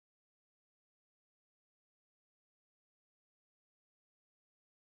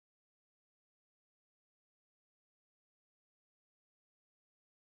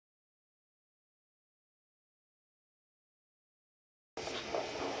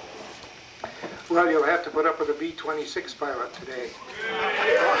Well, you'll have to put up with a B-26 pilot today.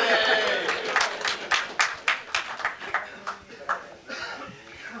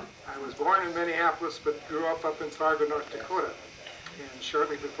 I was born in Minneapolis, but grew up in Fargo, North Dakota. And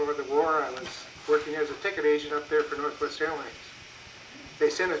shortly before the war, I was working as a ticket agent up there for Northwest Airlines. They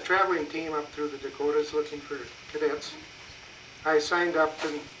sent a traveling team up through the Dakotas looking for cadets. I signed up,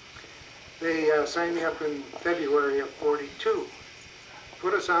 and they signed me up in February of '42.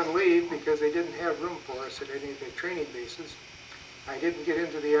 Put us on leave because they didn't have room for us at any of their training bases. I didn't get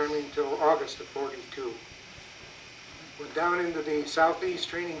into the Army until August of '42. Went down into the Southeast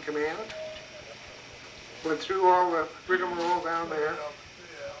Training Command, went through all the rigmarole down there,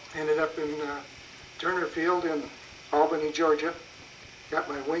 ended up in Turner Field in Albany, Georgia, got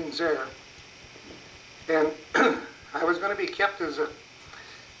my wings there. And I was going to be kept as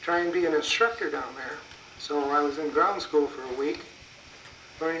try and be an instructor down there. So I was in ground school for a week,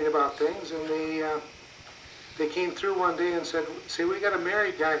 learning about things, and they came through one day and said, see, we got a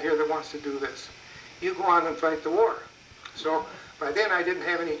married guy here that wants to do this. You go on and fight the war. So by then I didn't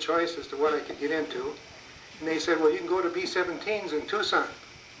have any choice as to what I could get into. And they said, well, you can go to B-17s in Tucson.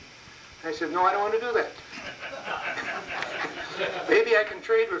 I said, no, I don't want to do that. Maybe I can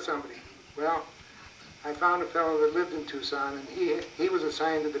trade with somebody. Well, I found a fellow that lived in Tucson, and he was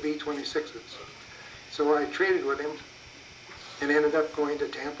assigned to the B-26s. So I traded with him and ended up going to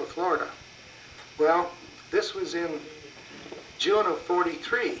Tampa, Florida. Well, this was in June of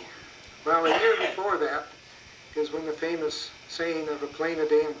 '43. Well, a year before that is when the famous saying of a plane a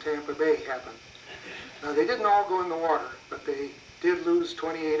day in Tampa Bay happened. Now, they didn't all go in the water, but they did lose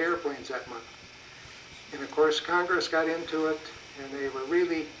 28 airplanes that month. And of course, Congress got into it, and they were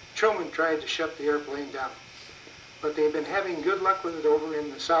really, Truman tried to shut the airplane down. But they've been having good luck with it over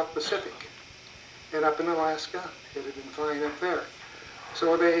in the South Pacific. And up in Alaska, it had been flying up there.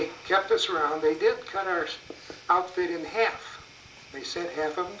 So they kept us around. They did cut our outfit in half. They sent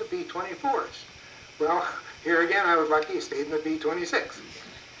half of them to B-24s. Well, here again, I was lucky, stayed in the B-26.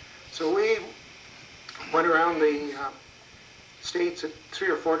 So we went around the states at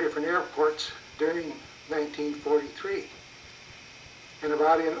 3 or 4 different airports during 1943. And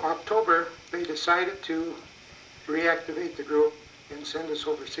about in October, they decided to reactivate the group and send us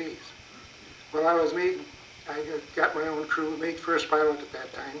overseas. Well, I got my own crew, made first pilot at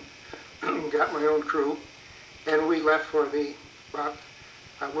that time, got my own crew, and we left for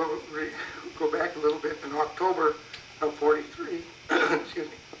I will go back a little bit, in October of '43, excuse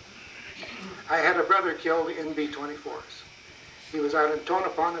me, I had a brother killed in B-24s. He was out in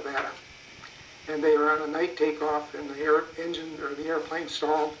Tonopah, Nevada, and they were on a night takeoff, and the airplane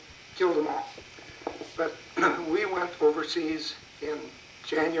stalled, killed them all. But we went overseas in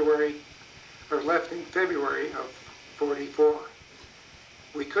January, or left in February of '44.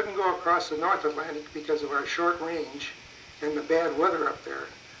 We couldn't go across the North Atlantic because of our short range and the bad weather up there.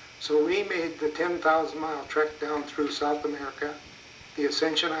 So we made the 10,000-mile trek down through South America, the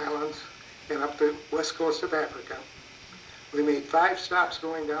Ascension Islands, and up the west coast of Africa. We made 5 stops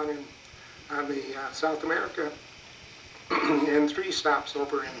going down on the South America and 3 stops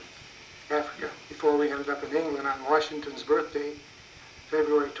over in Africa before we ended up in England on Washington's birthday,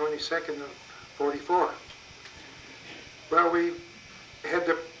 February 22nd of '44. Well, we had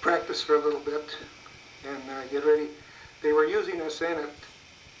to practice for a little bit and get ready. They were using us then at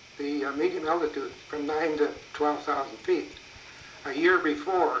the medium altitude from 9 to 12,000 feet. A year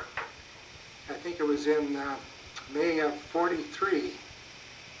before, I think it was in May of '43,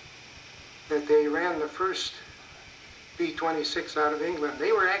 that they ran the first B-26 out of England.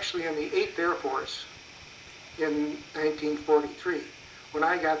 They were actually in the 8th Air Force in 1943. When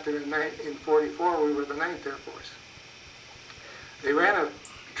I got there in '44, we were the 9th Air Force. They ran a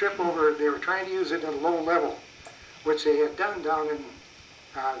trip over, they were trying to use it at a low level, which they had done down in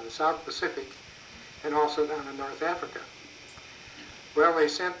the South Pacific and also down in North Africa. Well, they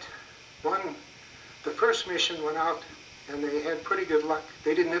sent the first mission went out, and they had pretty good luck.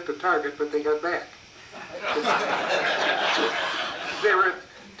 They didn't hit the target, but they got back. They were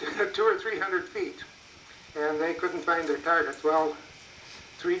at 200 or 300 feet, and they couldn't find their targets. Well,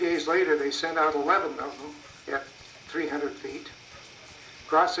 3 days later, they sent out 11 of them at 300 feet,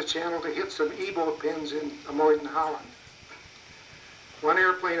 crossed the channel to hit some E-boat pins in Amoyden, Holland. One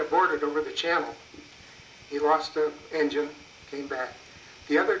airplane aborted over the channel. He lost the engine, came back.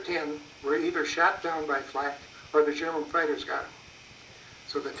 The other 10 were either shot down by flak or the German fighters got them.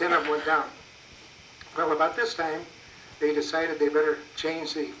 So the 10 of them went down. Well, about this time, they decided they better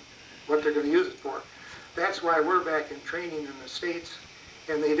change what they're going to use it for. That's why we're back in training in the States,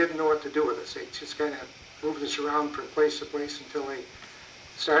 and they didn't know what to do with us. They just kind of moved us around from place to place until they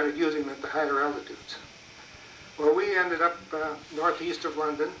started using them at the higher altitudes. Well, we ended up northeast of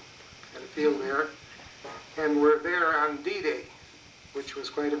London at a field there, and we're there on D-Day, which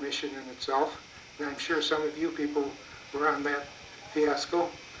was quite a mission in itself. And I'm sure some of you people were on that fiasco,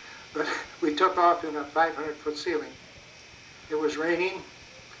 but we took off in a 500-foot ceiling. It was raining,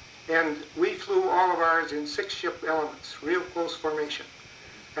 and we flew all of ours in 6-ship elements, real close formation.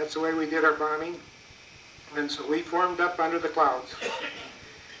 That's the way we did our bombing. And so we formed up under the clouds.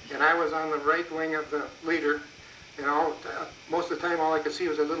 And I was on the right wing of the leader, and most of the time all I could see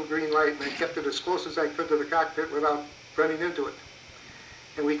was a little green light, and I kept it as close as I could to the cockpit without running into it.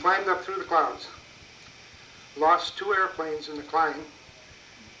 And we climbed up through the clouds. Lost 2 airplanes in the climb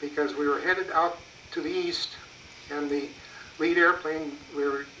because we were headed out to the east, and the lead airplane, we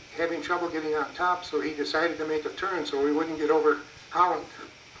were having trouble getting on top, so he decided to make a turn so we wouldn't get over Holland.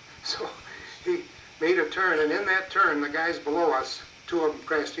 So he made a turn, and in that turn, the guys below us, 2 of them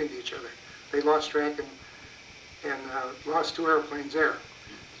crashed into each other. They lost track and lost 2 airplanes there.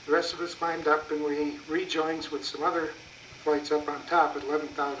 The rest of us climbed up, and we rejoined with some other flights up on top at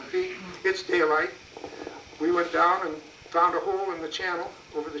 11,000 feet. It's daylight. We went down and found a hole in the channel,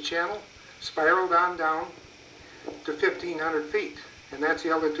 over the channel, spiraled on down to 1,500 feet. And that's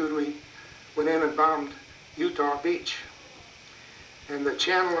the altitude we went in and bombed Utah Beach. And the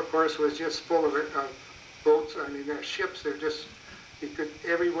channel, of course, was just full of boats. I mean, they're ships. They're just, you could,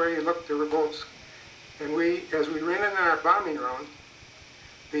 everywhere you looked, there were boats. And we, as we ran in our bombing round,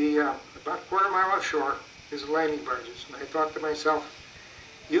 about a quarter mile offshore is the landing barges. And I thought to myself,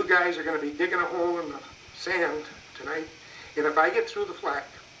 you guys are going to be digging a hole in the sand tonight, and if I get through the flak,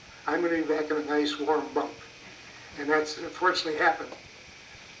 I'm going to be back in a nice warm bunk. And that's unfortunately happened.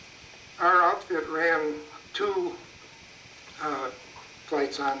 Our outfit ran 2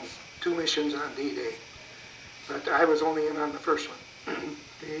 flights on 2 missions on D-Day, but I was only in on the first one.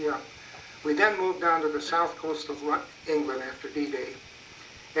 We then moved down to the south coast of England after D-Day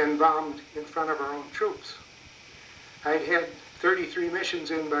and bombed in front of our own troops. I'd had 33 missions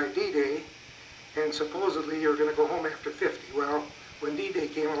in by D-Day, and supposedly you were going to go home after 50. Well, when D-Day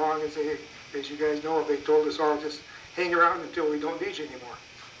came along, as you guys know, they told us all just hang around until we don't need you anymore.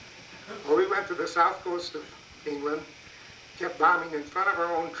 Well, we went to the south coast of England, kept bombing in front of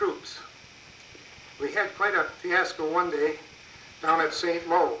our own troops. We had quite a fiasco one day down at St.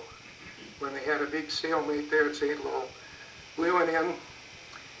 Lo, when they had a big stalemate there at St. Lo. We went in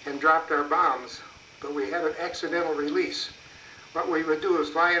and dropped our bombs, but we had an accidental release. What we would do is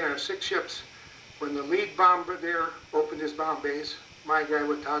fly in our 6 ships. When the lead bombardier opened his bomb bays, my guy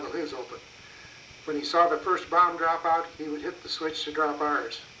would toggle his open. When he saw the first bomb drop out, he would hit the switch to drop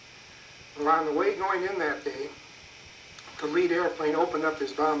ours. Well, on the way going in that day, the lead airplane opened up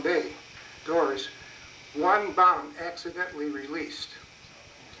his bomb bay doors. 1 bomb accidentally released.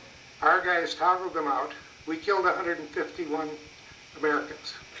 Our guys toggled them out. We killed 151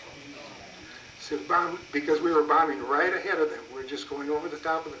 Americans. So because we were bombing right ahead of them. We were just going over the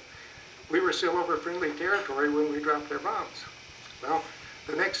top of them. We were still over friendly territory when we dropped our bombs. Well,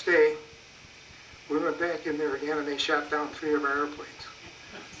 the next day, we went back in there again, and they shot down 3 of our airplanes.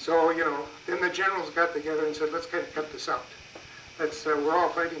 So, you know, then the generals got together and said, let's kind of cut this out. We're all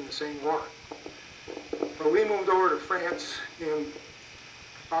fighting the same war. But we moved over to France in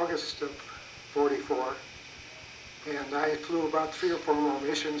August of '44, and I flew about 3 or 4 more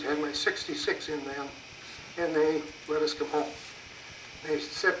missions, had my 66 in then, and they let us come home. They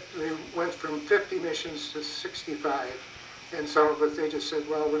went from 50 missions to 65, and some of us, they just said,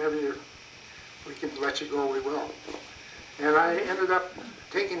 well, whenever we can let you go, we will. And I ended up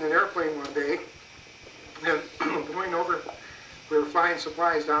taking an airplane one day and going over, we were flying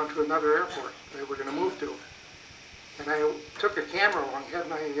supplies down to another airport that we're going to move to. And I took a camera along, had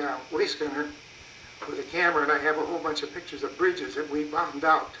my waist gunner with a camera, and I have a whole bunch of pictures of bridges that we bombed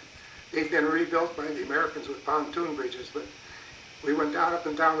out. They've been rebuilt by the Americans with pontoon bridges, but we went down up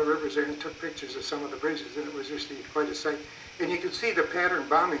and down the rivers there and took pictures of some of the bridges, and it was just quite a sight. And you could see the pattern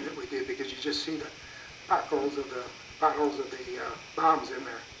bombing that we did because you just see the potholes of the bombs in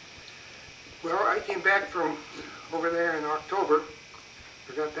there. Well, I came back from over there in October.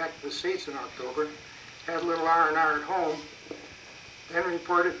 We got back to the States in October, had a little R&R at home, then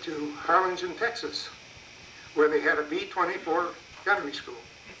reported to Harlingen, Texas, where they had a B-24 gunnery school.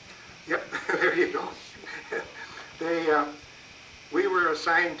 Yep, there you go. We were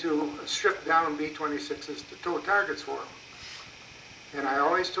assigned to strip down B-26s to tow targets for them. And I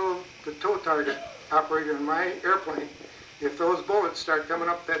always told the tow target operator in my airplane, if those bullets start coming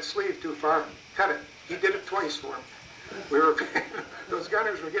up that sleeve too far, cut it. He did it twice for him. Those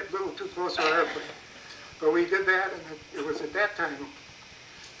gunners were getting a little too close to our airplane. But we did that, and it was at that time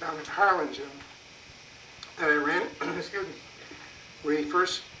down in Harlingen that I ran, excuse me, we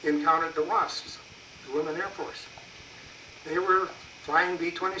first encountered the WASPs, the Women Air Force. They were flying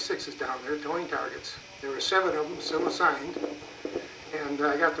B-26s down there, towing targets. There were 7 of them still assigned, and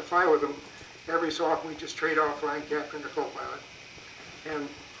I got to fly with them. Every so often we just trade off flying captain or co-pilot. And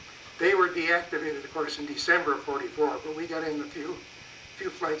they were deactivated, of course, in December of '44, but we got in a few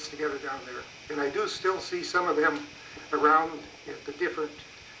flights together down there. And I do still see some of them around at the different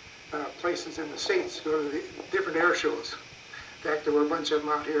places in the States, go to the different air shows. In fact, there were a bunch of them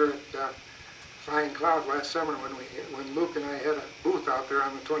out here at Flying Cloud last summer when Luke and I had a booth out there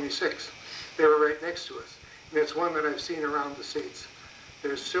on the 26th. They were right next to us. And it's one that I've seen around the States.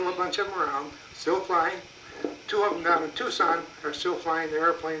 There's still a bunch of them around, still flying. 2 of them down in Tucson are still flying their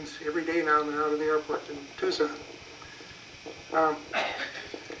airplanes every day now, and they're out of the airport in Tucson.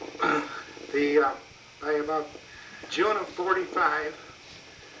 By about June of '45,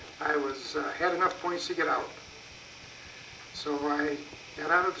 I had enough points to get out. So I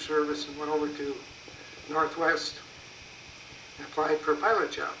got out of the service and went over to Northwest and applied for a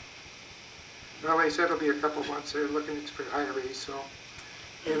pilot job. Well, they said it'll be a couple months. They're looking for high-raise. So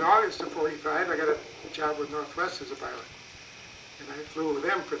in August of '45, I got a job with Northwest as a pilot. And I flew with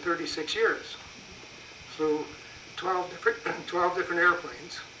them for 36 years. Flew 12 different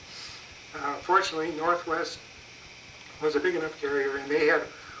airplanes. Fortunately, Northwest was a big enough carrier, and they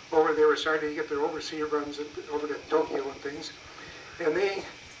were starting to get their overseas runs over to Tokyo and things. And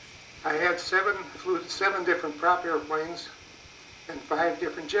I flew 7 different prop airplanes and 5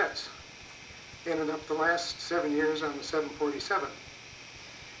 different jets. Ended up the last 7 years on the 747.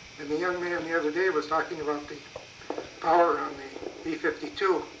 And the young man the other day was talking about the power on the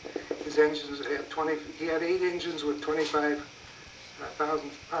B-52. His engines he had 8 engines with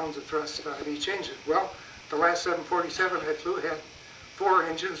 25,000 pounds of thrust out of each engine. Well, the last 747 I flew had 4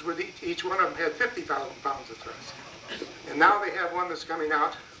 engines with each one of them had 50,000 pounds of thrust. And now they have one that's coming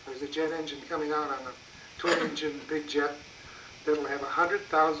out. There's a jet engine coming out on a twin-engine big jet that'll have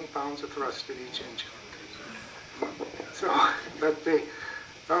 100,000 pounds of thrust in each engine. So, but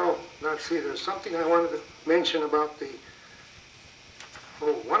let's see, there's something I wanted to mention about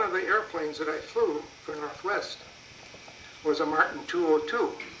one of the airplanes that I flew for Northwest was a Martin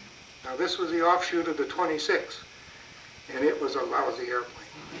 202. Now this was the offshoot of the 26, and it was a lousy airplane.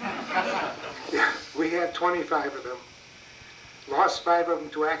 Yeah, we had 25 of them, lost 5 of them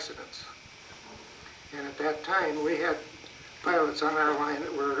to accidents. And at that time, we had pilots on our line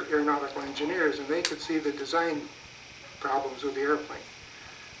that were aeronautical engineers, and they could see the design problems with the airplane.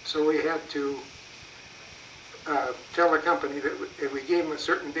 So we had to tell the company that if we gave them a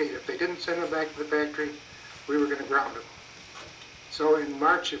certain date, if they didn't send them back to the factory, we were going to ground them. So in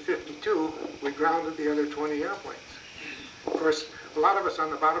March of '52, we grounded the other 20 airplanes. Of course, a lot of us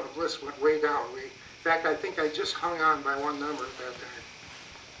on the bottom of the list went way down. In fact, I think I just hung on by 1 number at that time.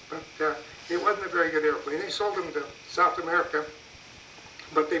 But it wasn't a very good airplane. They sold them to South America,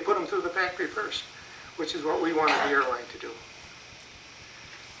 but they put them through the factory first, which is what we wanted the airline to do.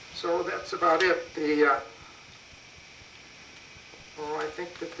 So that's about it. I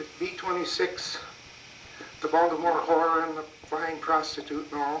think that the B-26, the Baltimore Horror and the Flying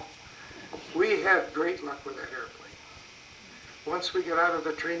Prostitute and all, we had great luck with that airplane. Once we got out of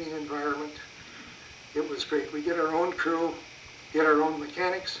the training environment, it was great. We get our own crew, get our own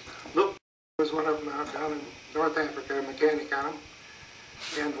mechanics. Luke was one of them down in North Africa, a mechanic on them.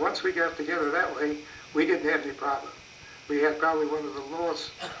 And once we got together that way, we didn't have any problem. We had probably one of the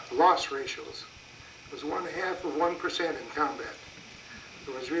lowest loss ratios. It was 1/2 of 1% in combat.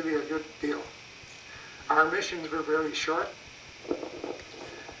 It was really a good deal. Our missions were very short.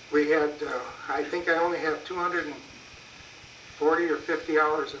 We had, I think I only have 240 or 50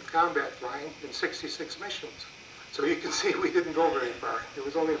 hours of combat flying in 66 missions. So you can see we didn't go very far. It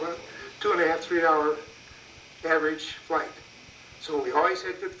was only about 2.5, 3 hour average flight. So we always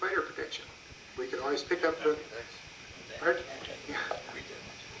had good fighter protection. We could always pick up the,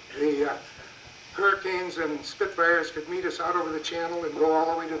 the Hurricanes and Spitfires could meet us out over the channel and go all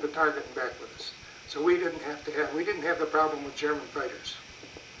the way to the target and back with us. So we didn't have the problem with German fighters.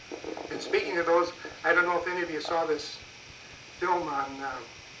 And speaking of those, I don't know if any of you saw this film on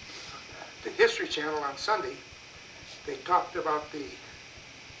the History Channel on Sunday. They talked about the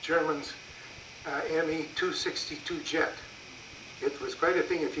Germans' Me-262 jet. It was quite a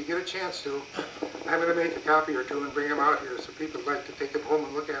thing. If you get a chance to, I'm going to make a copy or 2 and bring them out here so people would like to take them home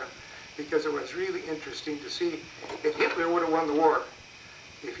and look at them, because it was really interesting to see if Hitler would have won the war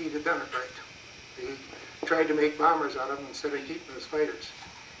if he'd have done it right. He tried to make bombers out of them instead of keeping them as fighters.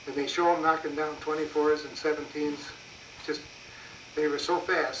 And they show them knocking down 24s and 17s, just They were so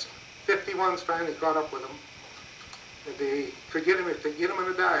fast. 51s finally caught up with them. They could get them, if they get them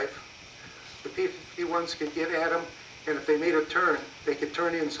in a dive, the P-51s could get at them, and if they made a turn, they could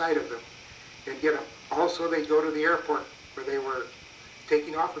turn inside of them and get them. Also, they'd go to the airport where they were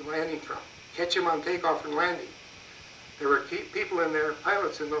taking off and landing from, catch them on takeoff and landing. There were people in there,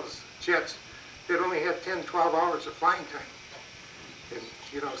 pilots in those jets, that only had 10, 12 hours of flying time. And,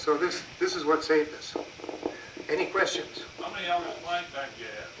 you know, so this is what saved us. Any questions? How many hours flying time do you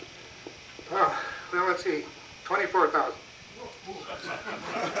have? Oh, well, let's see, 24,000.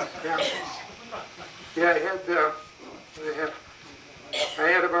 Yeah. Yeah, I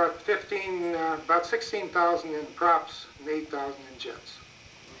had about 16,000 in props and 8,000 in jets.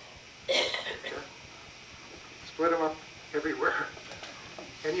 Okay. Split them up everywhere.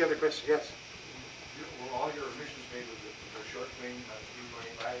 Any other questions? Yes. Were all your missions made with the short wing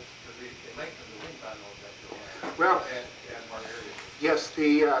B-25? Because they lengthened the wings on those. Well, and more areas. yes,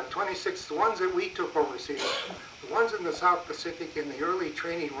 the 26, the ones that we took overseas, the ones in the South Pacific and the early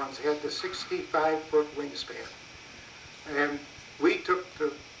training ones had the 65-foot wingspan. And we took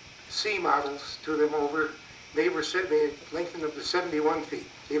the C models to them over. They lengthened up to 71 feet.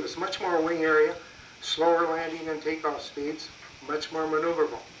 Gave us much more wing area, slower landing and takeoff speeds, much more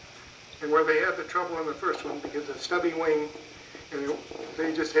maneuverable. And where they had the trouble in the first one, because of the stubby wing, and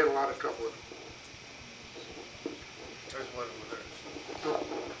they just had a lot of trouble with them. There's one over there.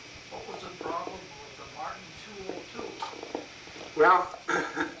 What was the problem with the Martin 202? Well,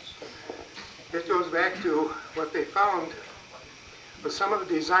 it goes back to what they found, but some of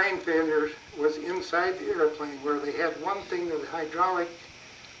the design failure was inside the airplane, where they had one thing, that the hydraulic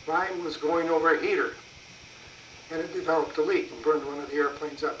line was going over a heater, and it developed a leak and burned one of the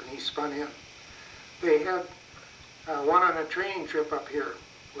airplanes up, and he spun in. They had one on a training trip up here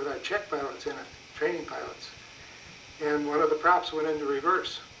with our Czech pilots in it, training pilots, and one of the props went into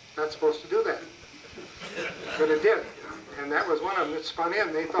reverse. Not supposed to do that, but it did, and that was one of them that spun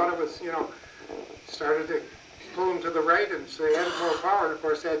in. They thought it was, you know, started to pull them to the right, and so they added more power, and of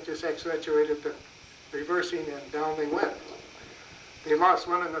course that just accentuated the reversing, and down they went. They lost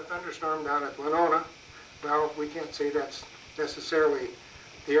one in the thunderstorm down at Winona. Well, we can't say that's necessarily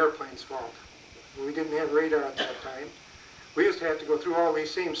the airplane's fault. We didn't have radar at that time. We used to have to go through all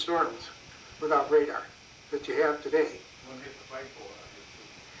these same storms without radar that you have today. One hit the flagpole.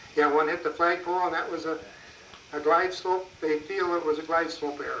 Yeah, one hit the flagpole, and that was a glide slope. They feel it was a glide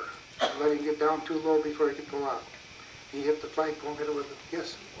slope error. Let him get down too low before he could pull out. He hit the flagpole, hit it with it.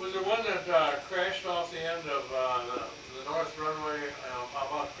 Yes? Was there one that crashed off the end of the north runway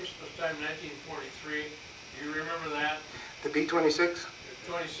about Christmas time, 1943? Do you remember that? The B-26?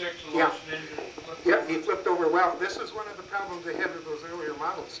 26, the Yeah. lost engine. Yeah, he flipped over. Well, this is one of the problems they had with those earlier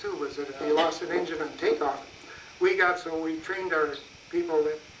models too, was that if you lost an engine on takeoff, we trained our people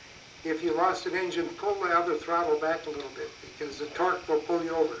that if you lost an engine, pull the other throttle back a little bit, because the torque will pull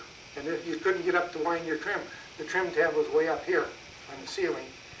you over. And if you couldn't get up to wind your trim, the trim tab was way up here on the ceiling,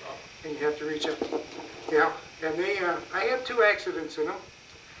 and you have to reach up. Yeah, and I had 2 accidents in them,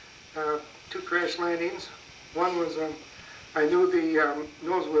 2 crash landings. One was, I knew the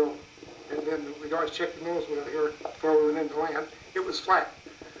nose wheel, and then we'd always check the nose wheel here before we went into land. It was flat,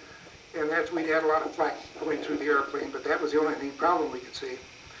 and we'd had a lot of flak going through the airplane, but that was the only problem we could see.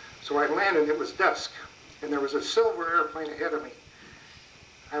 So I landed, it was dusk, and there was a silver airplane ahead of me.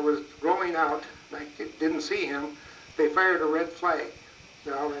 I was rolling out, and I didn't see him. They fired a red flag.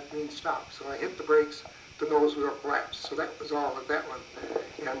 Well, that means stop. So I hit the brakes, the nose wheel collapsed. So that was all of that one,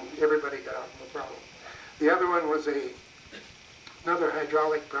 and everybody got out, no problem. The other one was another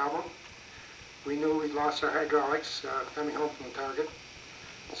hydraulic problem. We knew we'd lost our hydraulics coming home from the target.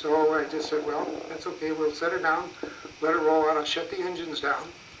 So I just said, well, that's okay, we'll set her down, let her roll out. I'll shut the engines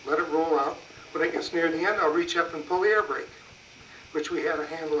down, let it roll out. When it gets near the end, I'll reach up and pull the air brake, which we had a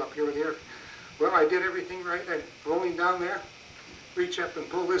handle up here with the air. Well, I did everything right. I'm rolling down there, reach up and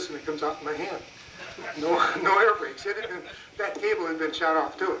pull this, and it comes out in my hand. No air brakes. That cable had been shot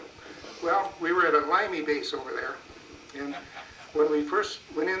off too. Well, we were at a Limey base over there, and when we first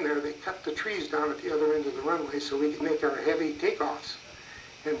went in there, they cut the trees down at the other end of the runway so we could make our heavy takeoffs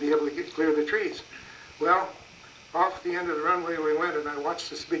and be able to clear the trees. Well, off the end of the runway we went, and I watched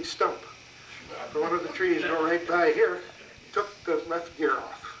this big stump for one of the trees go right by here, took the left gear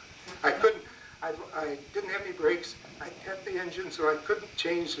off. I didn't have any brakes. I cut the engine, so I couldn't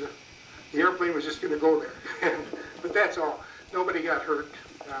change the airplane was just going to go there. But that's all. Nobody got hurt.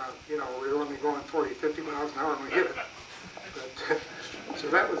 You know, we were only going 40, 50 miles an hour when we hit it. But, so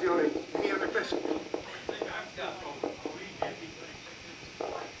that was the only, any other questions?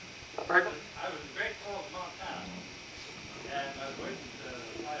 Pardon? I was in Great Falls, Montana, and I was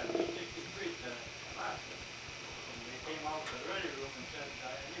B-23 to Alaska. And they came out to the ready room and said,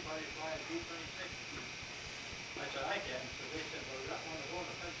 anybody fly a B-26? I said, I can. So they said, well, we got one to go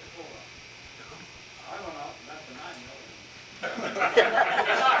to Pensacola. I went out and got the 9 million.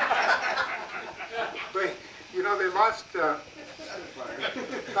 But, you know, they lost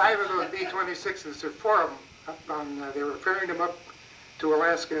 5 of those B-26s, or 4 of them, up on, they were ferrying them up to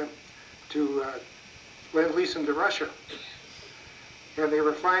Alaska to lease them to Russia. And they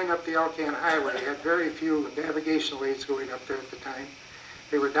were flying up the Alcan Highway. They had very few navigational aids going up there at the time.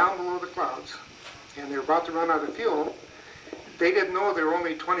 They were down below the clouds, and they were about to run out of fuel. They didn't know they were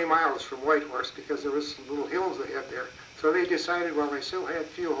only 20 miles from Whitehorse because there was some little hills they had there. So they decided, while they still had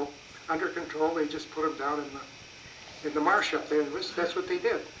fuel under control, they just put them down in the marsh up there. And that's what they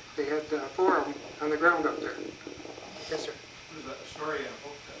did. They had 4 of them on the ground up there. Yes, sir. There's a story in a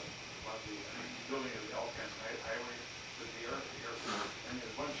book about the building of the Alcan Highway with the airport, and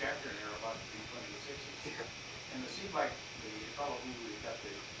there's one chapter in there about the B-26s. Yeah. And it seemed like the fellow who we got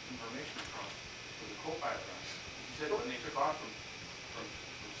the information from was a co-pilot on it. He said when they took off from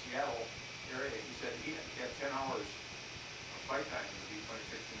Seattle area, he said he had 10 hours of flight time in the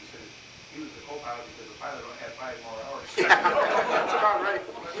B-26, and he said he was the co-pilot because the pilot only had 5 more hours. That's about right.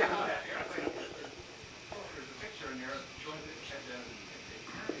 Yeah. That airplane, there's a picture in there showing that they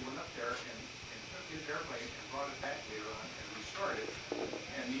apparently went up there and took his airplane and brought it back later on and restored it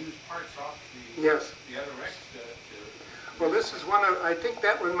and used parts off Yes. the other wrecks to Well, this is one of, I think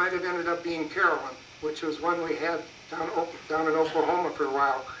that one might have ended up being Carolyn, which was one we had down in Oklahoma for a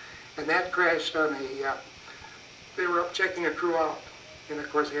while. And that crashed on they were up checking a crew out. And of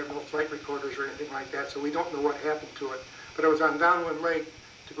course they have no flight recorders or anything like that, so we don't know what happened to it. But it was on Downwind Lake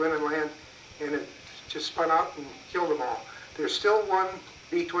to go in and land, and it just spun out and killed them all. There's still one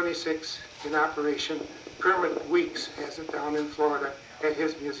B-26 in operation. Kermit Weeks has it down in Florida at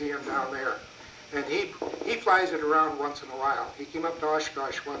his museum down there. And he flies it around once in a while. He came up to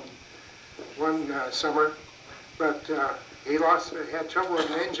Oshkosh one summer, but he had trouble with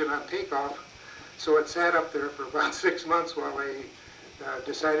an engine on takeoff, so it sat up there for about 6 months while they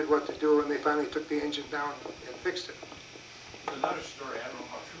decided what to do, and they finally took the engine down and fixed it. There's another story, I don't know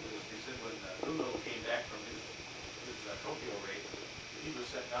how true it is. They said when Bruno came back from his Tokyo race, he was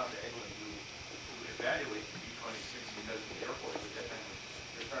sent down to England to evaluate the B-26 because the Air Force at that time was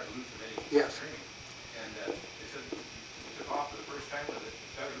starting to lose so many Yes. training. And they said he took off for the first time with it,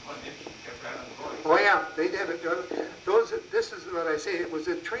 started one engine, kept right on the board. Oh yeah, they did it. This is what I say, it was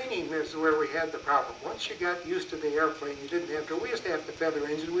the training is where we had the problem. Once you got used to the airplane, you didn't have to, we used to have the feather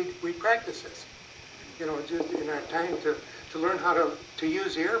engine, we practiced this. You know, just in our time to learn how to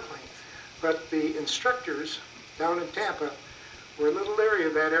use the airplane. But the instructors down in Tampa were a little leery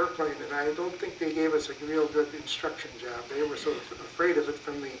of that airplane, and I don't think they gave us a real good instruction job. They were sort of afraid of it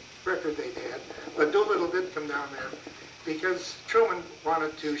from the record they'd had. But Doolittle did come down there because Truman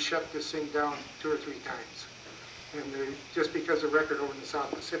wanted to shut this thing down 2 or 3 times. And just because the record over in the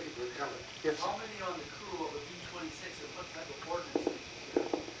South Pacific would tell it. Yes? How many on the crew of a B-26 and what type of ordnance?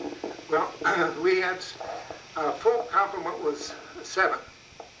 Well, we had, full complement was 7.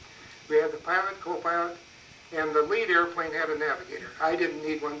 We had the pilot, co-pilot, and the lead airplane had a navigator. I didn't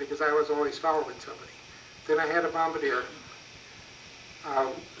need one because I was always following somebody. Then I had a bombardier,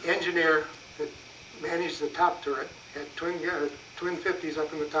 engineer that managed the top turret, had twin 50s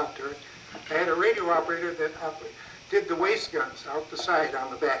up in the top turret. I had a radio operator that did the waist guns out the side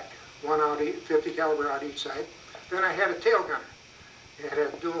on the back, one out 50 caliber out each side. Then I had a tail gunner. It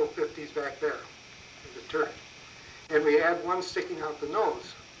had dual 50s back there in the turret. And we had one sticking out the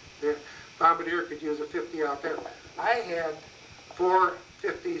nose. The bombardier could use a 50 out there. I had 4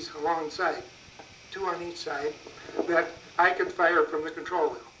 50s alongside, 2 on each side, that I could fire from the control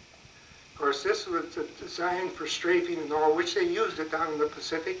wheel. Of course, this was designed for strafing and all, which they used it down in the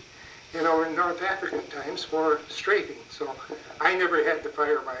Pacific and over in North African times for strafing. So I never had to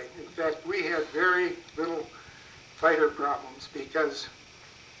fire by it. In fact, we had very little fighter problems because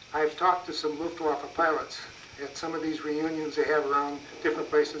I've talked to some Luftwaffe pilots at some of these reunions they have around different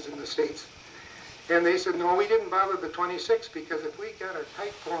places in the States. And they said, no, we didn't bother the 26 because if we got a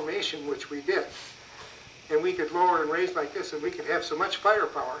tight formation, which we did, and we could lower and raise like this, and we could have so much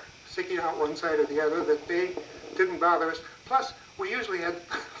firepower sticking out one side or the other that they didn't bother us. Plus, we usually had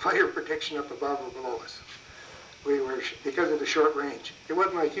fire protection up above or below us. We were, because of the short range. It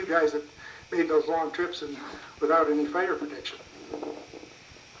wasn't like you guys that made those long trips and without any fire protection.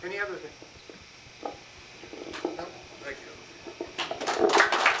 Any other thing?